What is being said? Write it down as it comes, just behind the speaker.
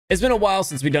It's been a while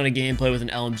since we've done a gameplay with an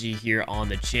LMG here on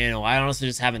the channel. I honestly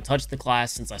just haven't touched the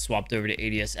class since I swapped over to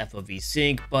ADS FOV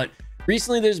Sync, but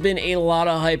recently there's been a lot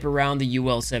of hype around the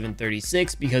UL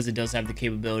 736 because it does have the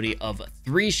capability of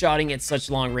 3-shotting at such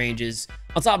long ranges.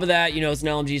 On top of that, you know, it's an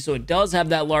LMG, so it does have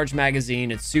that large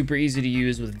magazine. It's super easy to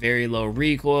use with very low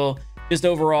recoil. Just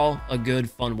overall, a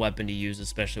good, fun weapon to use,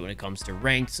 especially when it comes to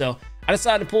ranked. So I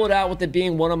decided to pull it out with it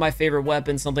being one of my favorite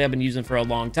weapons, something I've been using for a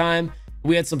long time.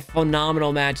 We had some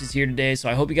phenomenal matches here today, so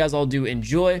I hope you guys all do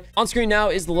enjoy. On screen now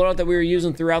is the loadout that we were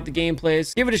using throughout the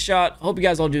gameplays. Give it a shot. Hope you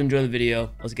guys all do enjoy the video.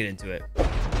 Let's get into it.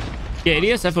 Yeah,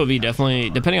 ADS FOV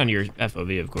definitely, depending on your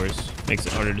FOV, of course, makes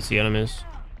it harder to see enemies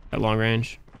at long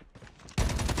range.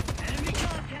 Enemy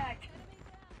contact.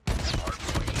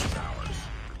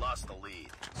 Lost the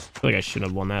lead. I feel like I shouldn't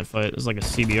have won that fight. There's like a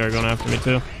CBR going after me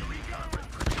too.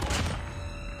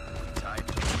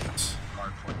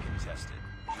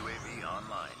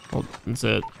 Well, that's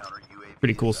a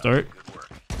pretty cool start.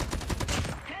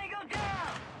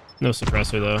 No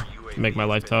suppressor though, to make my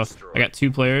life tough. I got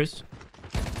 2 players.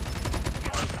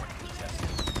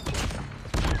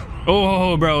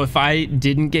 Oh, bro, if I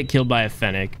didn't get killed by a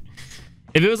Fennec.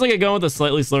 If it was like a gun with a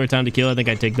slightly slower time to kill, I think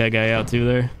I'd take that guy out too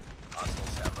there.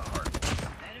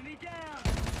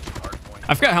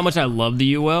 I forgot how much I love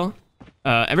the UL.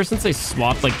 Ever since they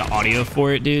swapped like the audio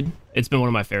for it, dude, it's been one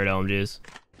of my favorite LMGs.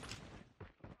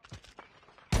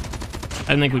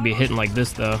 I didn't think we'd be hitting like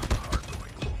this though.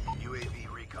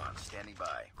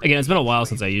 Again, it's been a while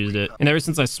since I used it, and ever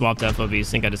since I swapped FOV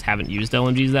Sync, I just haven't used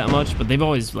LMGs that much, but they've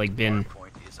always like been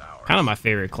kind of my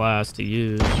favorite class to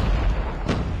use.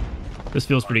 This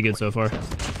feels pretty good so far.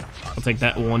 I'll take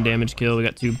that 1 damage kill. We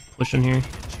got 2 pushing here.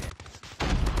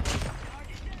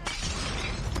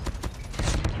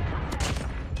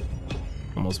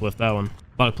 Almost whiffed that one.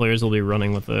 A lot of players will be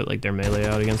running with it, like their melee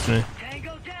out against me.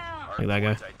 Like that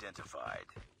guy.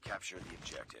 Capture the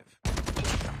objective.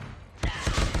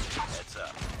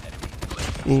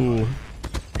 Ooh.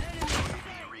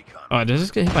 Oh, does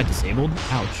this get hit by disabled?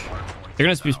 Ouch. They're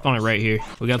gonna be spawning right here.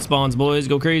 We got spawns, boys.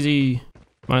 Go crazy.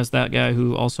 Minus that guy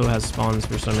who also has spawns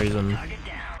for some reason.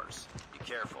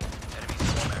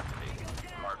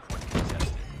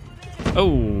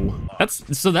 Oh,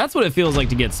 that's what it feels like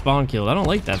to get spawn killed. I don't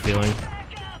like that feeling.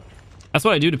 That's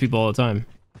what I do to people all the time.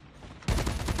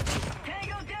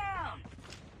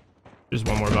 There's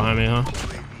one more behind me, huh?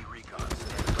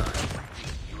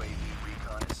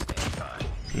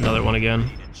 Another one again.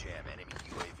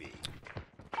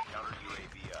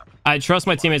 I trust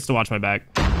my teammates to watch my back.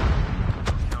 I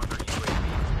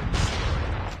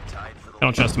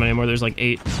don't trust them anymore. There's like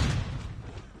 8.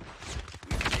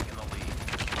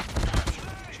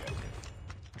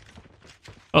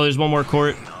 Oh, there's one more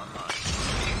court.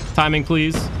 Timing,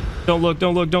 please. Don't look,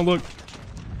 don't look, don't look.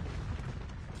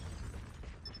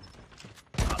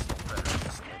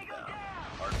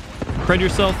 Spread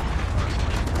yourself.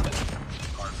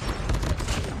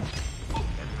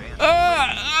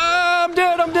 I'm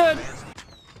dead, I'm dead.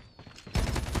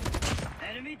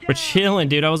 We're chilling,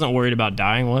 dude. I wasn't worried about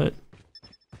dying. What?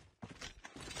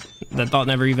 That thought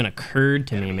never even occurred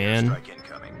to me, man.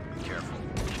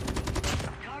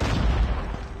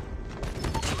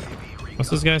 What's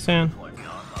this guy saying?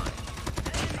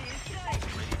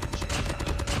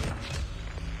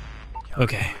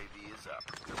 Okay.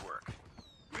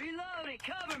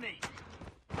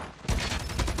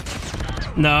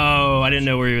 No, I didn't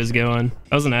know where he was going.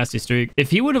 That was a nasty streak. If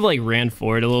he would have like ran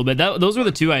forward a little bit, those were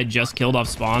the 2 I had just killed off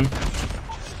spawn.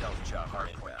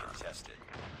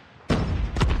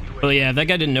 But yeah, if that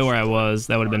guy didn't know where I was,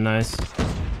 that would have been nice.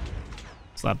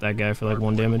 Slap that guy for like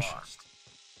 1 damage.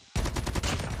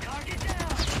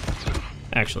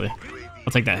 Actually,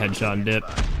 I'll take that headshot and dip.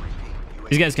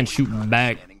 These guys can shoot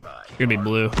back. You're gonna be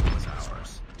blue.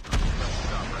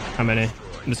 How many?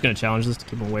 I'm just gonna challenge this to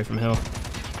keep him away from hill.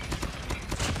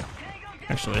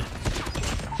 Actually,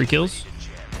 3 kills.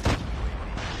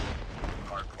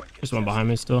 There's one behind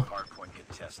me still.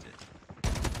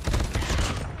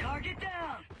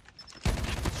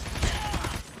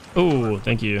 Oh,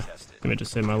 thank you. Let me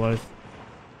just save my life.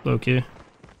 Low key.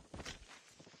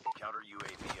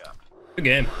 Good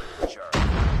game.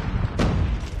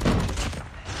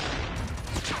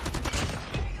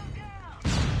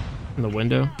 In the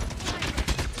window.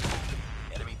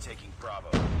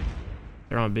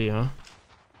 They're on B, huh?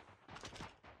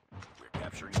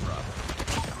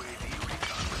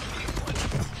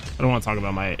 I don't want to talk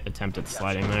about my attempt at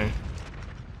sliding there.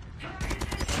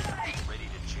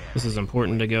 This is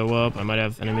important to go up. I might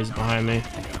have enemies behind me.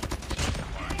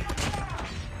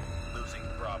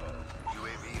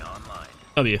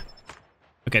 W.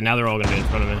 Okay, now they're all gonna be in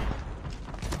front of me.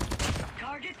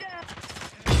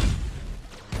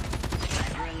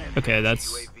 Okay,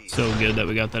 that's so good that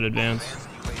we got that advance.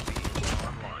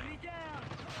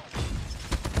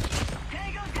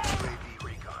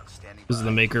 This is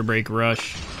the make or break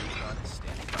rush.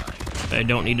 I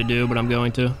don't need to do, but I'm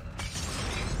going to.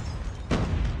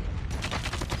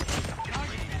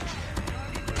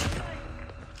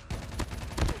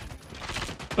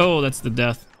 Oh, that's the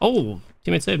death. Oh,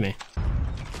 teammate saved me.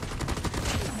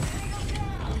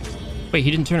 Wait, he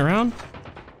didn't turn around?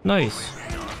 Nice.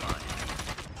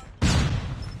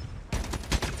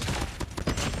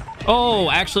 Oh,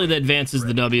 actually the advance is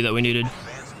the W that we needed.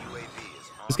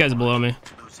 This guy's below me.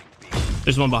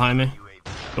 There's one behind me.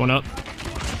 Going up.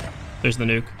 There's the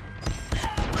nuke.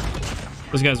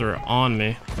 Those guys are on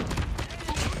me.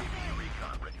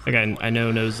 That guy I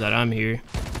know knows that I'm here.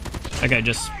 That guy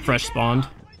just fresh spawned.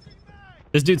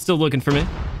 This dude's still looking for me.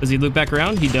 Does he loop back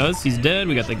around? He does. He's dead.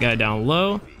 We got the guy down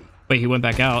low. Wait, he went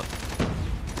back out.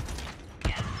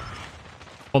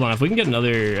 Hold on. If we can get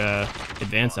another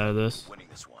advance out of this,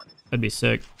 that'd be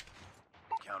sick.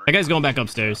 That guy's going back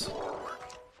upstairs.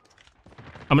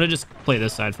 I'm going to just play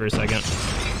this side for a second.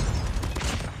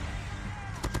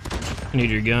 I need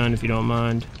your gun if you don't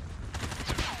mind.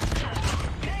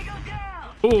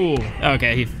 Ooh,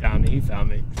 okay, he found me. He found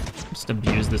me. Just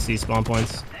abuse the C spawn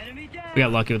points. We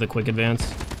got lucky with a quick advance.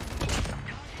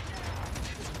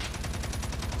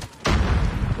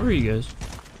 Where are you guys?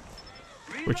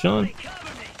 We're chilling.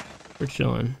 We're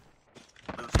chilling.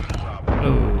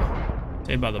 Oh,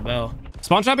 saved by the bell.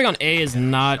 Spawn trapping on A is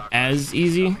not as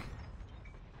easy,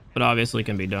 but obviously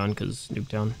can be done because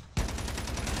Nuketown.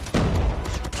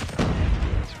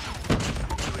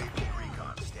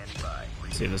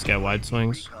 See if this guy wide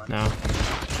swings. No.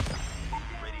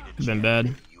 It's been bad.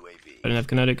 I didn't have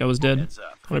kinetic. I was dead.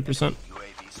 100%.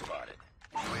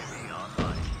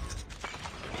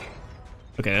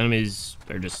 Okay, enemies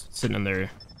are just sitting in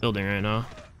their building right now.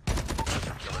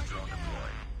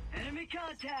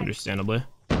 Understandably.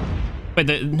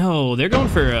 Wait, no, they're going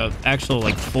for a actual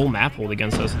like full map hold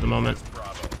against us at the moment.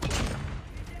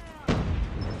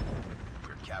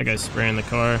 That guy's spraying the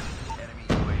car.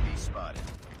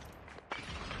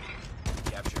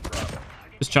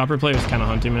 This chopper player is kind of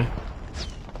hunting me.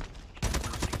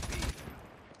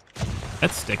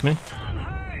 That stick me?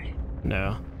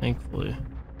 No, thankfully.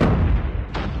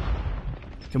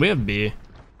 Can we have B?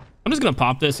 I'm just gonna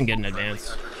pop this and get an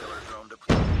advance.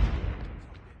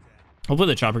 Hopefully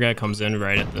the chopper guy comes in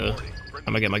right at the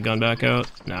time I get my gun back out.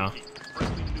 No.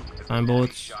 9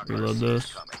 bullets. Reload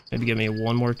this. Maybe give me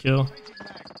one more kill.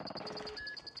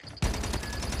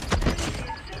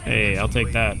 Hey, I'll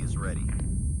take that.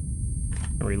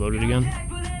 Reload it again.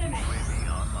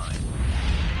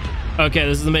 Okay,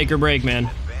 this is the make or break, man.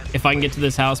 If I can get to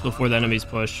this house before the enemies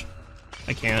push.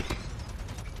 I can't.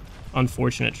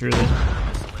 Unfortunate, truly.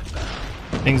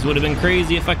 Things would have been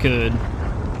crazy if I could.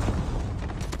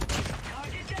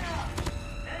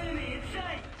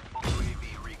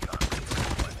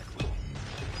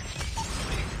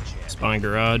 Spawning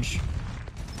garage.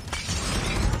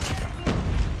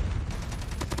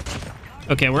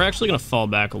 Okay, we're actually gonna fall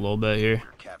back a little bit here.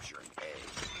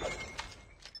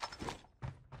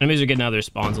 Enemies are getting out of their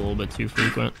spawns a little bit too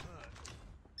frequent.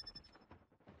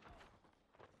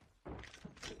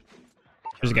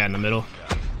 There's a guy in the middle.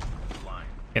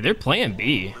 Yeah, they're playing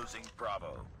B.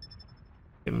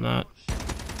 Give him that.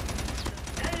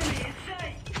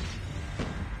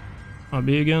 On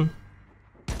B again.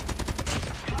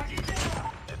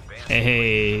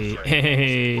 Hey,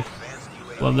 hey,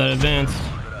 love that advance.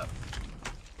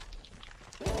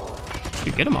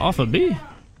 Dude, get him off of B.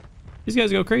 These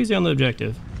guys go crazy on the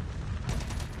objective.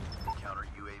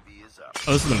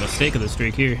 Oh, this is the mistake of the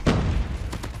streak here.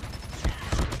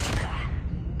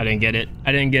 I didn't get it.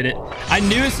 I didn't get it. I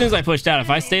knew as soon as I pushed out,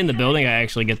 if I stay in the building, I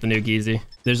actually get the nuke easy.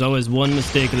 There's always one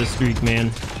mistake of the streak, man.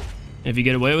 And if you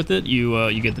get away with it,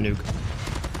 you get the nuke.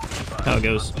 How it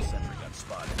goes.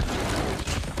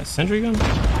 A sentry gun?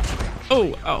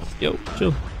 Oh, oh, yo,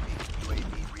 chill.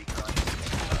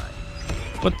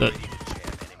 What the?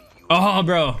 Oh,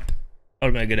 bro. That would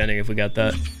have been a good ending if we got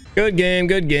that. Good game,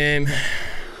 good game.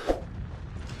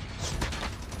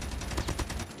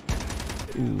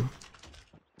 Ooh.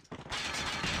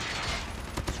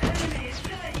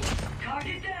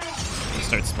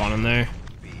 Start spawning there.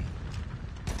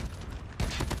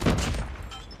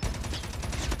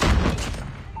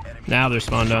 Now they're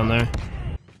spawned down there.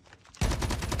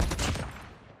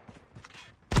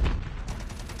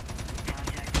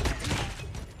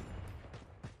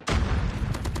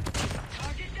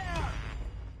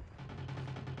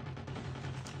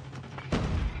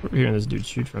 We're hearing this dude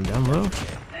shoot from down low.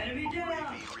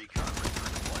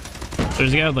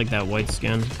 There's a guy with like that white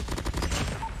skin.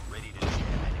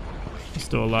 He's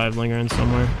still alive, lingering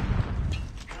somewhere.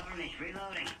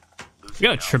 We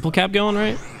got a triple cap going,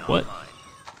 right? What?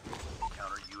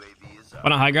 Why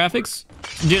not high graphics?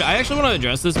 Dude, I actually want to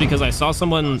address this because I saw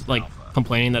someone like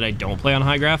complaining that I don't play on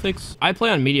high graphics. I play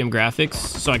on medium graphics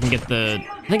so I can get the,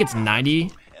 I think it's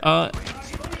 90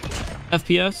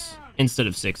 FPS instead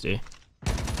of 60.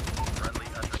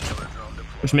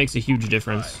 Which makes a huge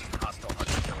difference.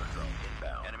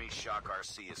 Enemy shock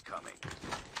RC is coming.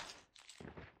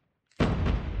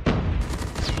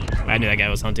 I knew that guy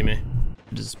was hunting me.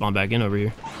 Just spawn back in over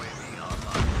here.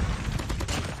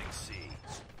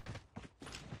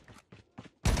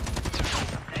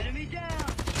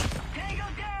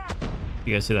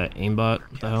 You guys see that aimbot?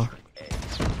 What the hell?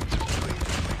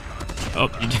 Oh,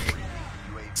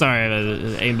 sorry,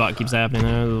 the aimbot keeps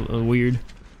happening. Weird.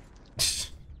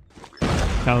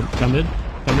 Come mid,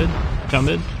 come mid, come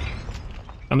mid,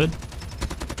 come mid.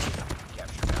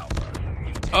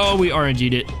 Oh, we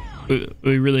RNG'd it.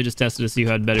 We really just tested to see who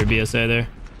had better BSA there.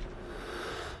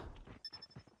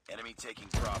 Enemy taking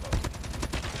Bravo.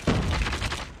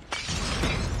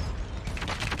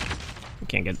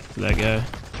 Can't get to that guy.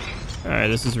 All right,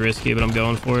 this is risky, but I'm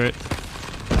going for it.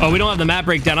 Oh, we don't have the map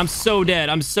breakdown. I'm so dead.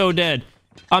 I'm so dead.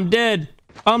 I'm dead.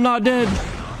 I'm not dead.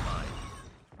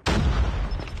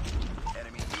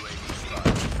 Enemy UAV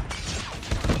spotted.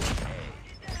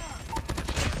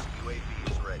 Advanced UAV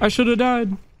is ready. I should have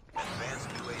died. Advanced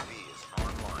UAV is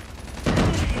online.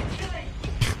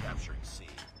 Capturing C.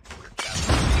 We're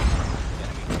capturing enemy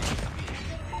taking B.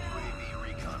 UAV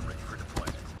recon ready for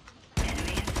deployment.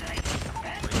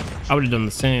 I would have done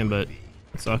the same, but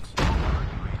it sucks.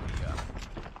 UAV up.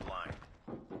 Blind.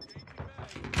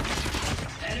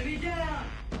 Enemy down.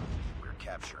 We're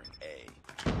capturing A.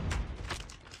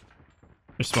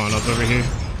 They're spawning up over here.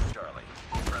 Charlie.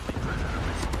 Friendly predator.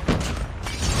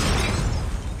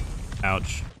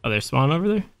 Ouch. Oh, they're spawning over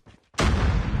there?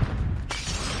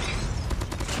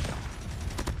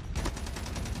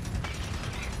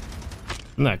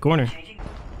 In that corner.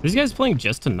 Are these guys playing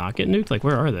just to not get nuked? Like,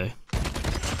 where are they?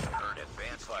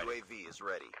 Advanced UAV is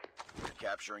ready. We're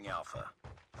capturing Alpha.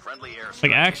 Friendly air.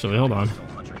 Like, actually, hold on.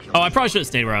 Oh, I probably should have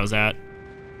stayed where I was at.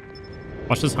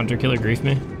 Watch this hunter killer grief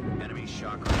me. Enemy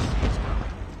shock RC is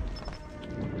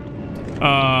coming.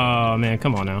 Oh, man,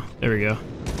 come on now. There we go.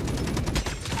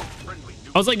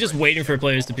 I was like just waiting for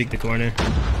players to peek the corner.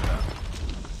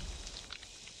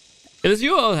 Yeah, this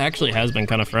UL actually has been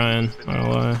kind of frying. I don't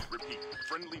know why. Repeat.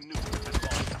 Friendly nuke has been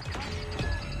launched.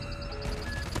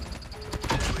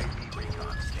 UAV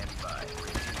recon standing by.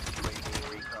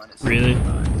 UAV recon is Really?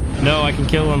 standing by. No, I can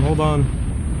kill him. Hold on.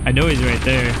 I know he's right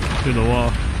there through the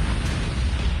wall.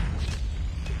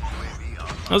 UAV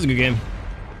online. That was a good game.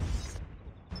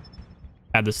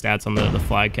 Had the stats on the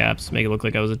flag caps. Make it look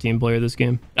like I was a team player this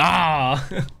game. Ah!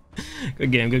 Good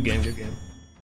game, good game, good game.